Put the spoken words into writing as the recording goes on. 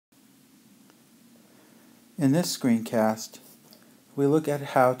In this screencast, we look at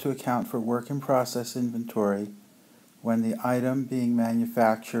how to account for work-in-process inventory when the item being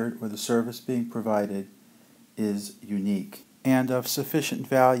manufactured or the service being provided is unique and of sufficient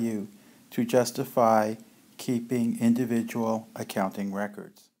value to justify keeping individual accounting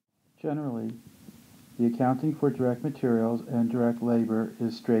records. Generally, the accounting for direct materials and direct labor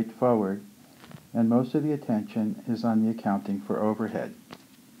is straightforward, and most of the attention is on the accounting for overhead.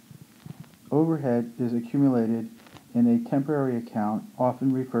 Overhead is accumulated in a temporary account,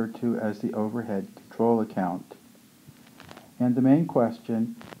 often referred to as the overhead control account. And the main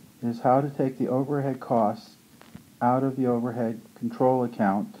question is how to take the overhead costs out of the overhead control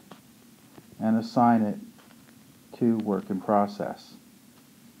account and assign it to work in process.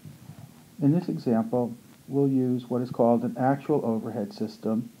 In this example, we'll use what is called an actual overhead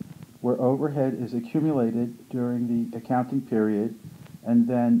system, where overhead is accumulated during the accounting period and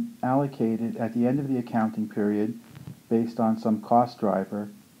then allocated at the end of the accounting period based on some cost driver,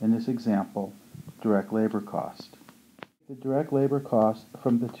 in this example, direct labor cost. The direct labor cost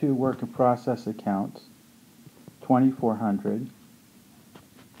from the two work in process accounts, $2,400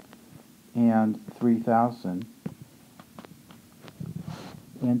 and $3,000,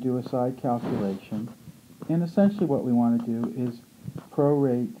 and do a side calculation. And essentially what we want to do is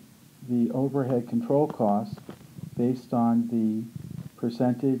prorate the overhead control costs based on the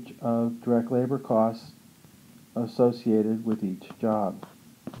percentage of direct labor costs associated with each job.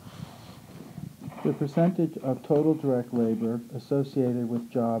 The percentage of total direct labor associated with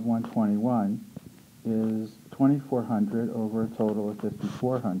job 121 is 2,400 over a total of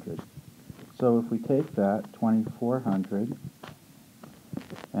 5,400. So if we take that 2,400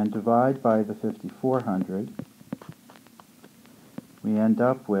 and divide by the 5,400, we end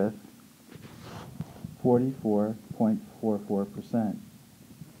up with 44.44%.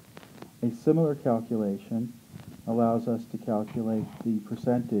 A similar calculation allows us to calculate the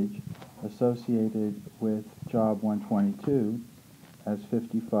percentage associated with job 122 as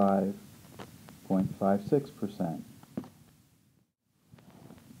 55.56%.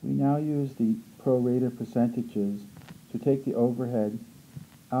 We now use the prorated percentages to take the overhead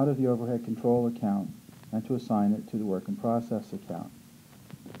out of the overhead control account and to assign it to the work in process account.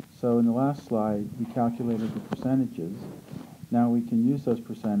 So in the last slide, we calculated the percentages. Now we can use those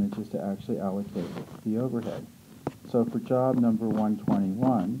percentages to actually allocate the overhead. So for job number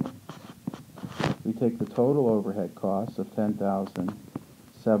 121, we take the total overhead costs of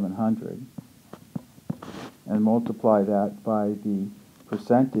 $10,700 and multiply that by the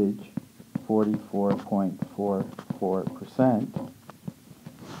percentage, 44.44%.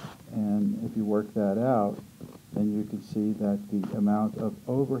 And if you work that out, then you can see that the amount of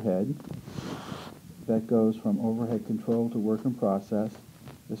overhead that goes from overhead control to work in process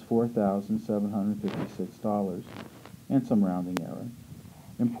is $4,756 and some rounding error.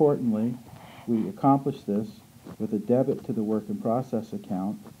 Importantly, we accomplish this with a debit to the work in process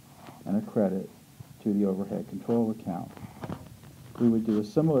account and a credit to the overhead control account. We would do a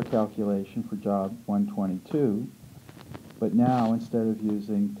similar calculation for job 122, but now instead of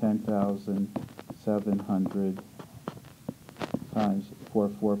using 10,700 times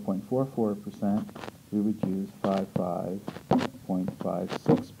 44.44%, we would use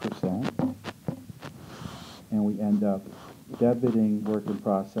 55.56%, and we end up debiting work in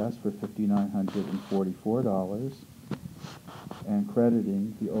process for $5,944 and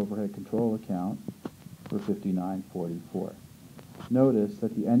crediting the overhead control account for $5,944. Notice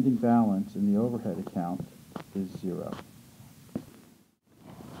that the ending balance in the overhead account is 0.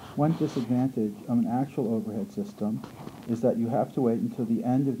 One disadvantage of an actual overhead system is that you have to wait until the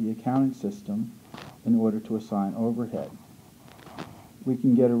end of the accounting system in order to assign overhead. We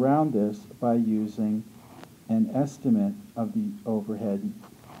can get around this by using an estimate of the overhead,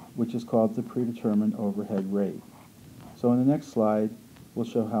 which is called the predetermined overhead rate. So in the next slide, we'll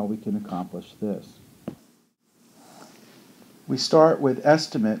show how we can accomplish this. We start with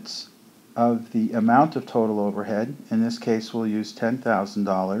estimates of the amount of total overhead. In this case, we'll use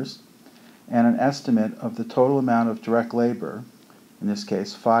 $10,000, and an estimate of the total amount of direct labor, in this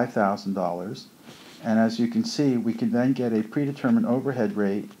case $5,000. And as you can see, we can then get a predetermined overhead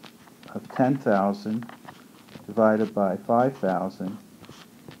rate of 10,000 divided by 5,000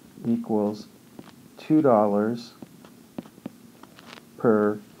 equals $2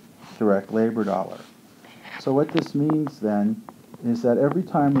 per direct labor dollar. So what this means then is that every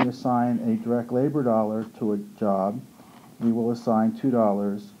time we assign a direct labor dollar to a job, we will assign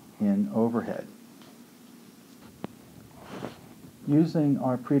 $2 in overhead. Using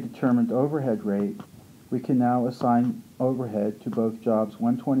our predetermined overhead rate, we can now assign overhead to both jobs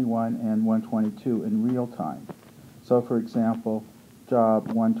 121 and 122 in real time. So for example,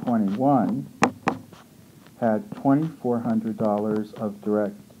 job 121 had $2,400 of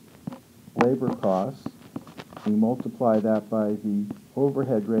direct labor costs. We multiply that by the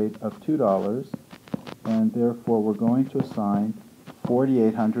overhead rate of $2, and therefore we're going to assign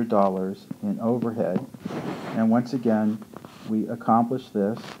 $4,800 in overhead. And once again, we accomplish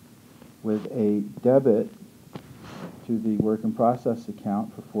this with a debit to the work in process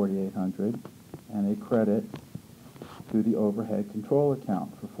account for $4,800 and a credit to the overhead control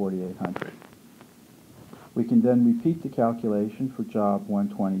account for $4,800. We can then repeat the calculation for job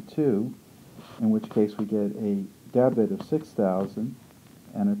 122, in which case we get a debit of $6,000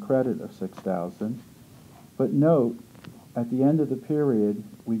 and a credit of $6,000. But note, at the end of the period,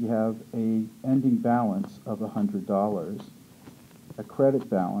 we have a ending balance of $100, a credit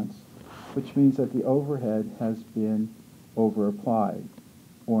balance, which means that the overhead has been over-applied,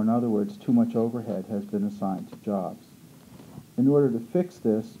 or in other words, too much overhead has been assigned to jobs. In order to fix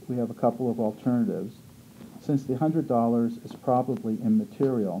this, we have a couple of alternatives. Since the $100 is probably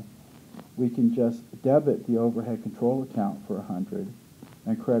immaterial, we can just debit the overhead control account for $100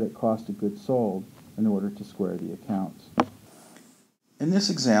 and credit cost of goods sold in order to square the accounts. In this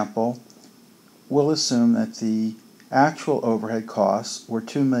example, we'll assume that the actual overhead costs were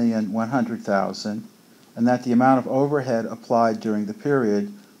 $2,100,000 and that the amount of overhead applied during the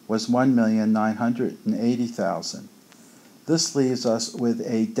period was $1,980,000. This leaves us with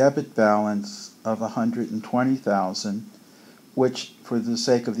a debit balance of $120,000, which, for the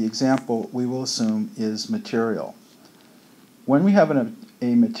sake of the example, we will assume is material. When we have a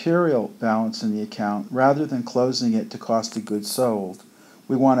material balance in the account, rather than closing it to cost of goods sold,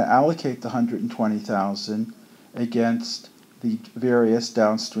 we want to allocate the $120,000 against the various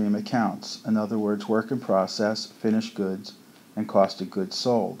downstream accounts. In other words, work in process, finished goods, and cost of goods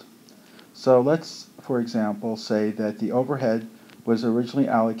sold. So let's, for example, say that the overhead was originally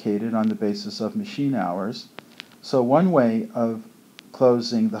allocated on the basis of machine hours. So one way of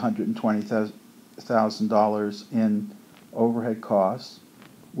closing the $120,000 in overhead costs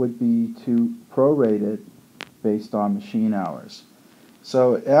would be to prorate it based on machine hours.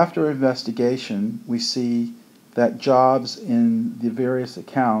 So after investigation, we see that jobs in the various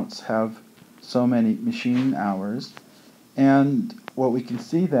accounts have so many machine hours, and what we can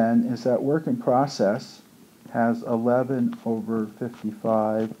see then is that work in process has 11 over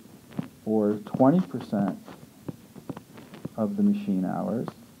 55, or 20% of the machine hours.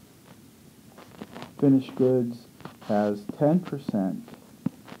 Finished goods has 10%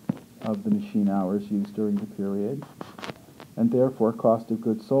 of the machine hours used during the period, and therefore cost of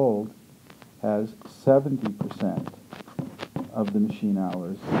goods sold has 70% of the machine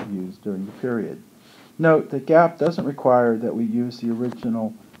hours used during the period. Note that GAAP doesn't require that we use the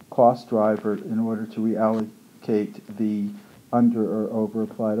original cost driver in order to reallocate the under or over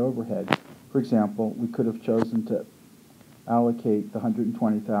applied overhead. For example, we could have chosen to allocate the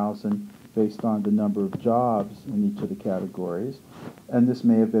 $120,000 based on the number of jobs in each of the categories, and this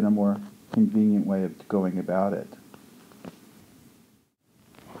may have been a more convenient way of going about it.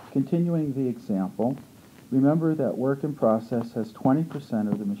 Continuing the example, remember that work in process has 20%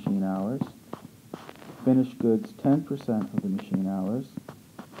 of the machine hours, finished goods 10% of the machine hours,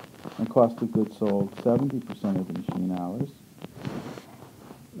 and cost of goods sold 70% of the machine hours.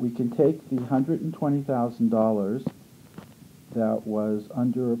 We can take the $120,000 that was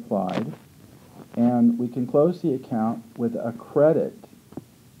underapplied, and we can close the account with a credit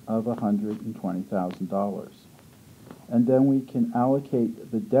of $120,000. And then we can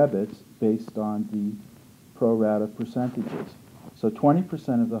allocate the debits based on the pro rata percentages. So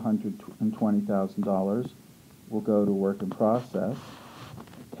 20% of the $120,000 will go to work in process,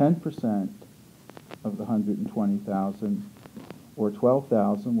 10% of the $120,000 or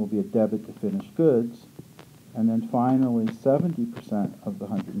 $12,000 will be a debit to finished goods, and then finally 70% of the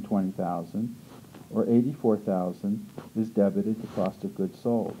 $120,000 or $84,000 is debited to cost of goods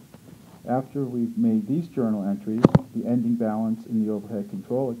sold. After we've made these journal entries, the ending balance in the overhead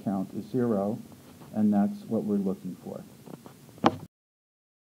control account is 0, and that's what we're looking for.